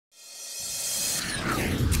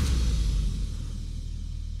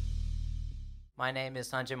My name is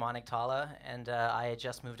Sanjay Maniktala, and I had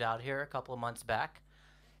just moved out here a couple of months back.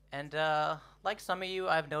 And like some of you,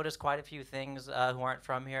 I've noticed quite a few things who aren't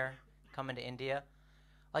from here coming to India.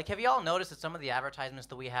 Like, have you all noticed that some of the advertisements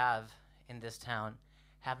that we have in this town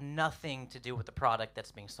have nothing to do with the product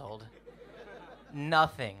that's being sold?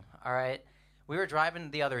 Nothing, all right? We were driving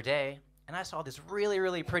the other day, and I saw this really,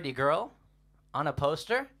 really pretty girl on a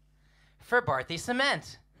poster for Bharti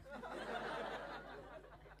Cement.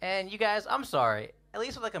 And you guys, I'm sorry, at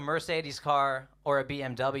least with like a Mercedes car or a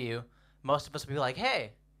BMW, most of us would be like,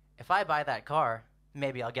 hey, if I buy that car,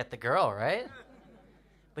 maybe I'll get the girl, right?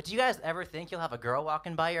 But do you guys ever think you'll have a girl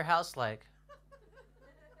walking by your house like,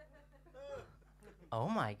 oh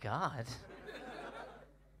my God,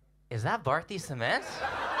 is that Bharti Cement?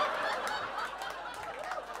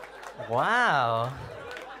 Wow.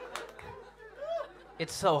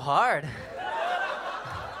 It's so hard.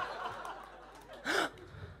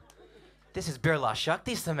 This is Birla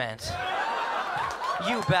Shakti Cement.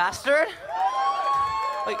 You bastard.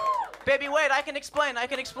 Like, baby, wait, I can explain.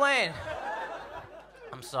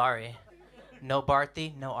 I'm sorry. No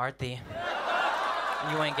Bharti, no Arti.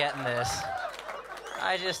 You ain't getting this.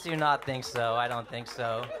 I just do not think so. I don't think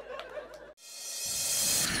so.